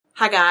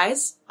Hi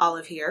guys,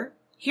 Olive here.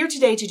 Here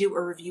today to do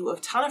a review of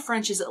Tana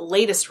French's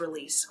latest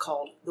release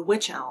called The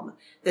Witch Elm.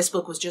 This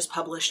book was just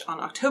published on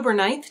October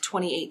 9th,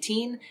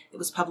 2018. It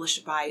was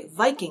published by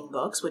Viking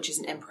Books, which is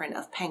an imprint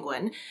of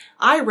Penguin.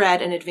 I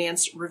read an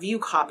advanced review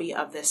copy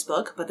of this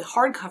book, but the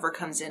hardcover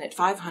comes in at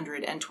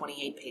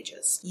 528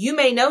 pages. You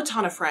may know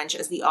Tana French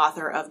as the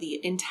author of the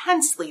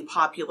intensely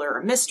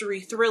popular mystery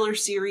thriller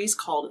series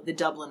called The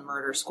Dublin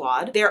Murder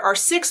Squad. There are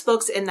 6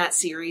 books in that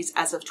series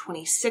as of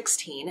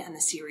 2016, and the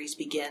series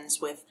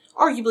begins with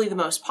arguably the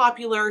most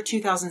popular,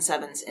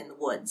 2007's In the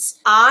Woods.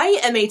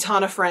 I am a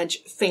Tana French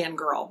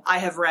fangirl. I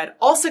have read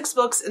all 6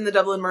 books in the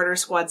Dublin Murder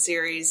Squad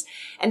series,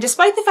 and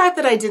despite the fact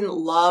that I didn't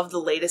love the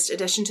latest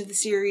addition to the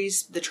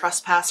series, The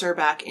Trespasser,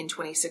 back in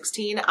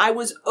 2016, I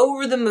was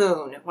over the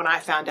moon when I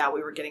found out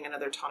we were getting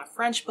another Tana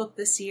French book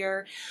this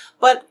year.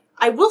 But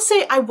I will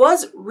say I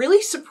was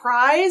really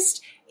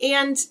surprised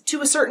and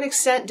to a certain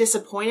extent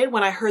disappointed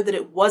when I heard that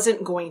it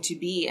wasn't going to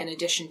be an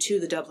addition to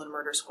the Dublin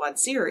Murder Squad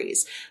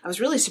series. I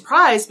was really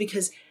surprised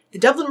because the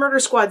Dublin Murder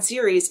Squad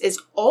series is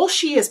all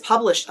she has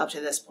published up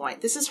to this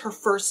point. This is her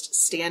first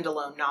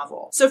standalone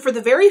novel. So for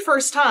the very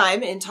first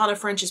time in Tana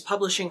French's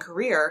publishing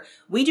career,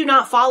 we do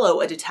not follow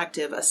a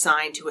detective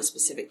assigned to a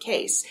specific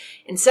case.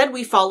 Instead,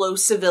 we follow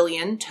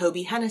civilian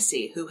Toby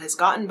Hennessy, who has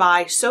gotten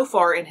by so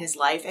far in his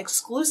life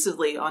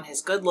exclusively on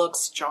his good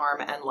looks, charm,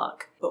 and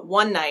luck. But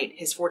one night,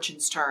 his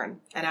fortunes turn,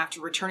 and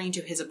after returning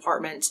to his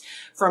apartment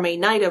from a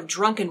night of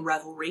drunken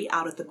revelry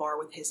out at the bar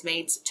with his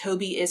mates,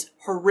 Toby is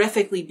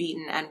horrifically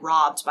beaten and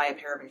robbed by a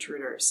pair of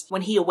intruders.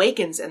 When he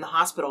awakens in the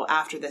hospital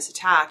after this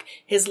attack,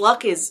 his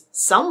luck is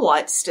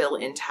somewhat still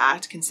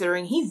intact,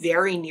 considering he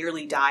very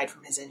nearly died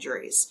from his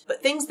injuries.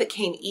 But things that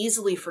came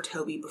easily for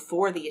Toby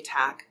before the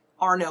attack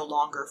are no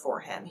longer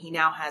for him. He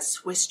now has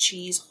Swiss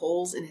cheese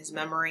holes in his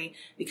memory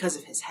because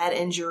of his head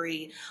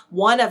injury.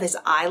 One of his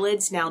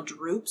eyelids now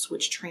droops,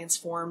 which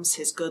transforms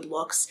his good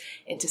looks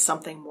into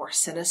something more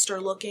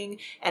sinister looking.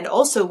 And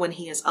also when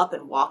he is up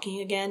and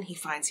walking again, he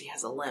finds he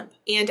has a limp.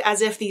 And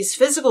as if these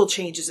physical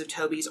changes of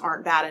Toby's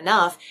aren't bad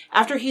enough,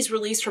 after he's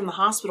released from the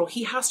hospital,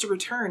 he has to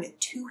return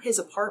to his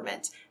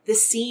apartment, the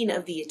scene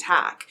of the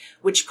attack,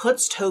 which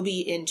puts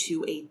Toby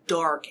into a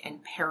dark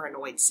and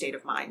paranoid state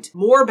of mind.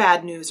 More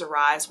bad news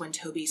arrives when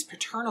Toby's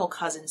paternal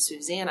cousin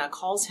Susanna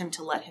calls him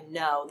to let him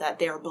know that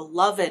their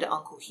beloved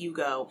Uncle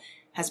Hugo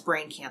has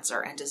brain cancer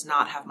and does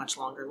not have much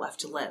longer left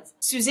to live.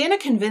 Susanna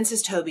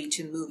convinces Toby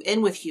to move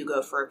in with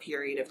Hugo for a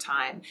period of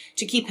time,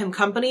 to keep him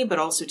company, but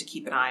also to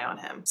keep an eye on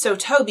him. So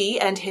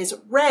Toby and his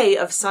ray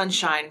of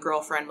sunshine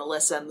girlfriend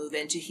Melissa move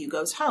into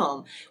Hugo's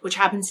home, which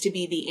happens to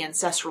be the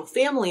ancestral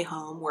family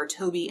home where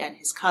Toby and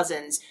his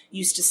cousins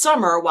used to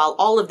summer while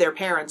all of their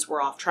parents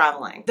were off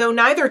traveling. Though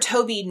neither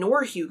Toby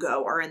nor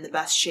Hugo are in the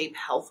best shape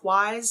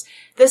health-wise,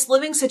 this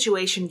living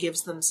situation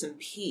gives them some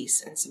peace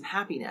and some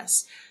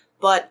happiness.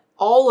 But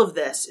all of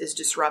this is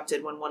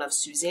disrupted when one of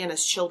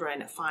Susanna's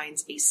children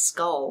finds a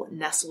skull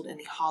nestled in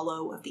the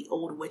hollow of the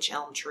old Witch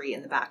Elm tree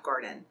in the back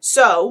garden.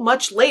 So,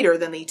 much later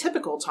than the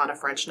typical Tana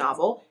French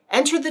novel,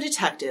 enter the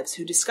detectives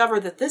who discover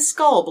that this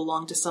skull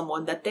belonged to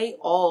someone that they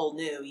all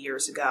knew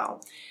years ago.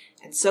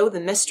 And so the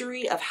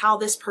mystery of how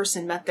this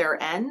person met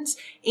their ends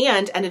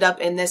and ended up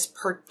in this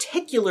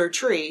particular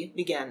tree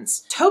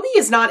begins. Toby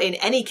is not in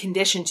any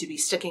condition to be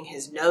sticking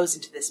his nose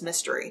into this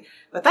mystery,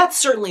 but that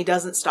certainly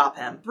doesn't stop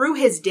him. Through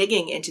his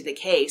digging into the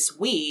case,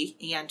 we,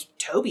 and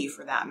Toby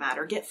for that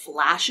matter, get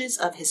flashes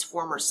of his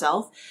former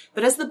self,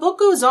 but as the book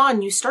goes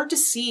on, you start to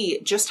see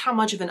just how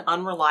much of an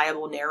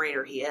unreliable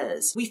narrator he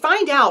is. We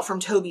find out from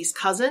Toby's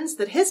cousins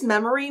that his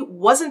memory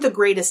wasn't the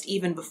greatest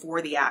even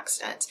before the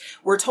accident.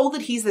 We're told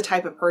that he's the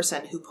type of person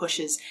who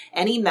pushes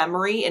any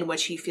memory in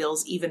which he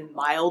feels even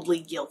mildly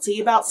guilty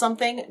about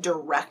something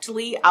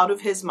directly out of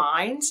his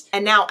mind.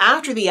 And now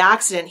after the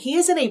accident, he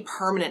is in a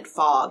permanent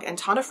fog, and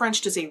Tana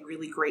French does a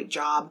really great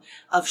job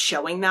of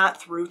showing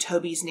that through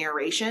Toby's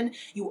narration.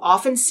 You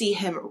often see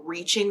him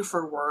reaching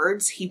for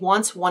words. He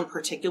wants one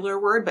particular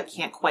word but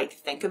can't quite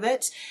think of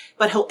it,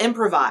 but he'll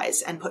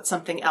improvise and put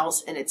something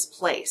else in its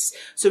place.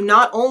 So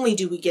not only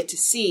do we get to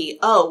see,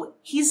 oh,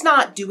 he's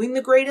not doing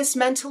the greatest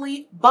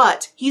mentally,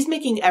 but he's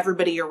making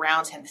everybody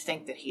around him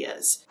think that he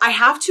is. I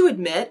have to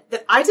admit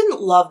that I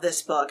didn't love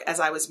this book as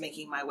I was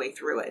making my way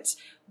through it.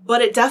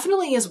 But it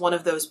definitely is one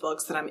of those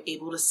books that I'm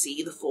able to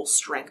see the full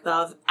strength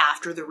of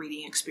after the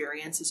reading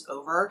experience is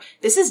over.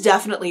 This is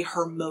definitely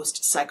her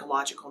most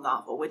psychological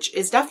novel, which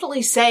is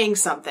definitely saying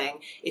something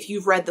if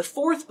you've read the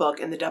 4th book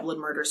in the Dublin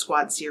Murder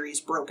Squad series,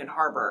 Broken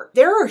Harbor.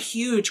 There are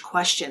huge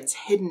questions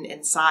hidden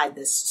inside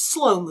this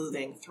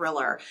slow-moving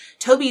thriller.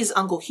 Toby's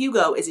Uncle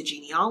Hugo is a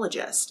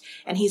genealogist,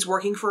 and he's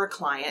working for a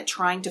client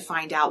trying to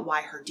find out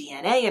why her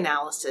DNA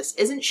analysis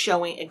isn't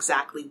showing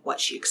exactly what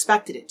she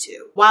expected it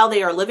to. While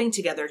they are living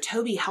together,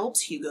 Toby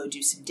helps Hugo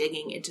do some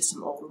digging into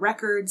some old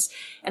records,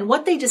 and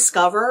what they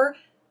discover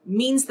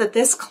means that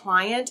this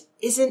client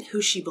isn't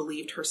who she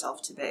believed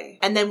herself to be.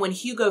 And then when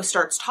Hugo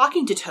starts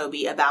talking to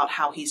Toby about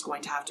how he's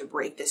going to have to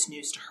break this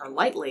news to her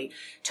lightly,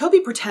 Toby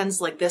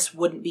pretends like this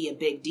wouldn't be a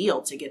big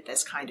deal to get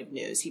this kind of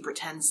news. He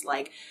pretends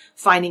like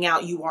finding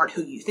out you aren't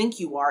who you think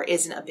you are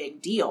isn't a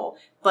big deal.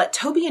 But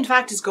Toby, in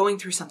fact, is going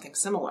through something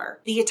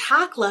similar. The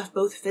attack left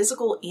both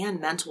physical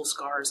and mental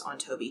scars on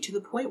Toby to the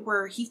point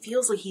where he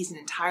feels like he's an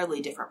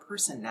entirely different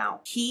person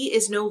now. He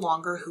is no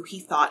longer who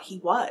he thought he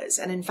was.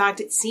 And in fact,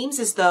 it seems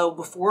as though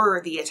before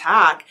the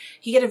attack,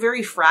 he had a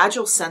very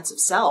fragile sense of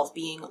self,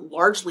 being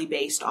largely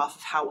based off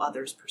of how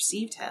others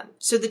perceived him.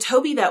 So the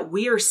Toby that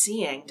we're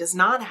seeing does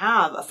not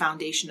have a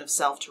foundation of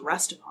self to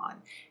rest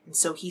upon. And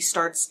so he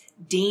starts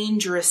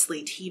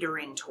dangerously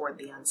teetering toward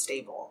the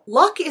unstable.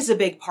 Luck is a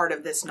big part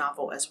of this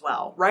novel as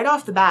well. Right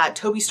off the bat,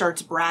 Toby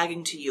starts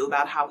bragging to you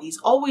about how he's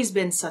always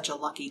been such a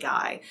lucky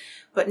guy.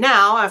 But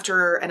now,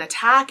 after an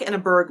attack and a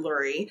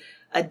burglary,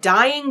 a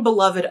dying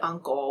beloved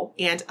uncle,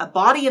 and a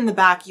body in the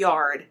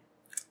backyard,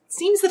 it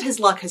seems that his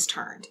luck has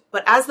turned.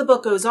 But as the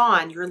book goes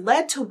on, you're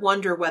led to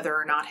wonder whether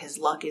or not his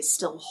luck is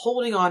still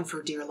holding on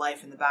for dear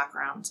life in the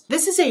background.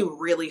 This is a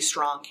really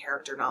strong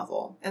character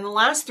novel. In the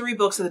last 3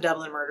 books of the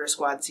Dublin Murder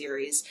Squad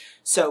series,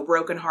 so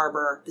Broken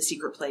Harbor, The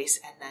Secret Place,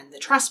 and then The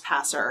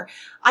Trespasser,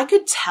 I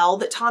could tell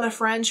that Tana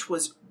French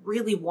was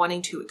really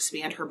wanting to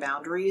expand her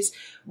boundaries.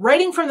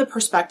 Writing from the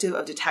perspective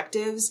of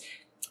detectives,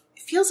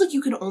 feels like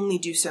you can only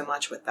do so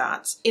much with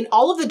that. In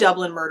all of the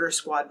Dublin Murder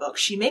Squad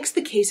books, she makes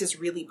the cases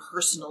really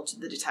personal to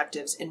the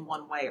detectives in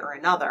one way or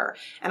another.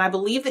 And I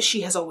believe that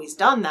she has always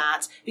done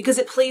that because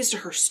it plays to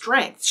her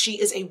strengths. She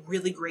is a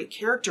really great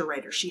character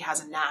writer. She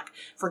has a knack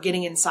for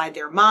getting inside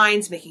their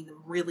minds, making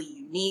them really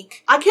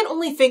unique. I can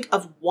only think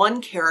of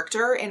one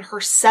character in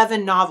her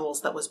 7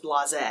 novels that was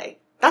blasé.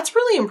 That's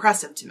really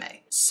impressive to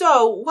me.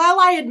 So while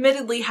I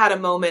admittedly had a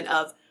moment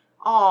of,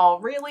 oh,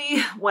 really?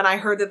 When I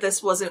heard that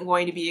this wasn't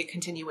going to be a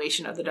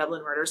continuation of the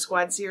Dublin Murder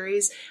Squad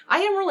series, I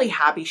am really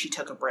happy she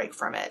took a break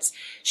from it.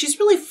 She's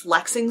really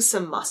flexing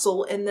some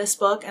muscle in this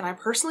book, and I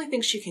personally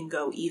think she can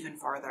go even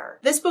farther.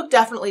 This book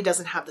definitely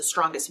doesn't have the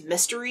strongest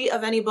mystery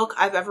of any book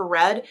I've ever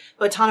read,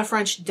 but Tana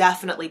French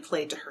definitely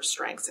played to her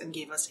strengths and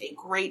gave us a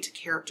great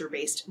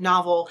character-based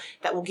novel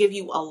that will give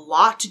you a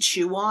lot to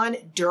chew on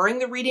during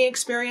the reading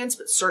experience,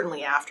 but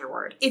certainly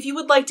afterward. If you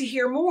would like to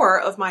hear more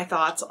of my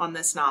thoughts on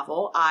this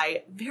novel,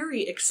 I very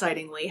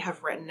excitingly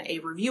have written a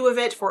review of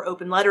it for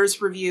Open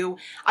Letters Review.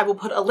 I will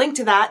put a link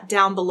to that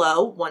down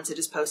below once it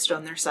is posted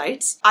on their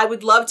sites. I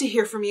would love to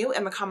hear from you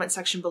in the comment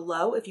section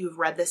below if you have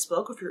read this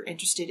book, if you're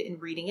interested in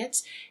reading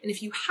it. And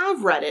if you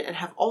have read it and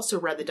have also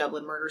read the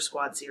Dublin Murder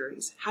Squad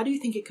series, how do you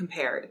think it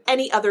compared?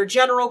 Any other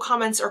general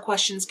comments or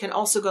questions can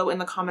also go in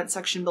the comment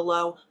section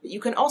below, but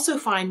you can also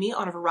find me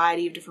on a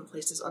variety of different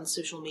places on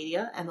social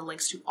media, and the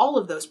links to all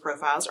of those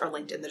profiles are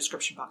linked in the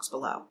description box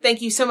below.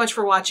 Thank you so much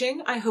for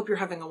watching. I hope you're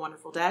having a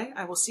wonderful day.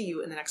 I will see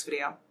you in the next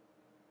video.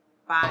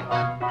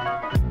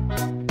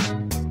 Bye.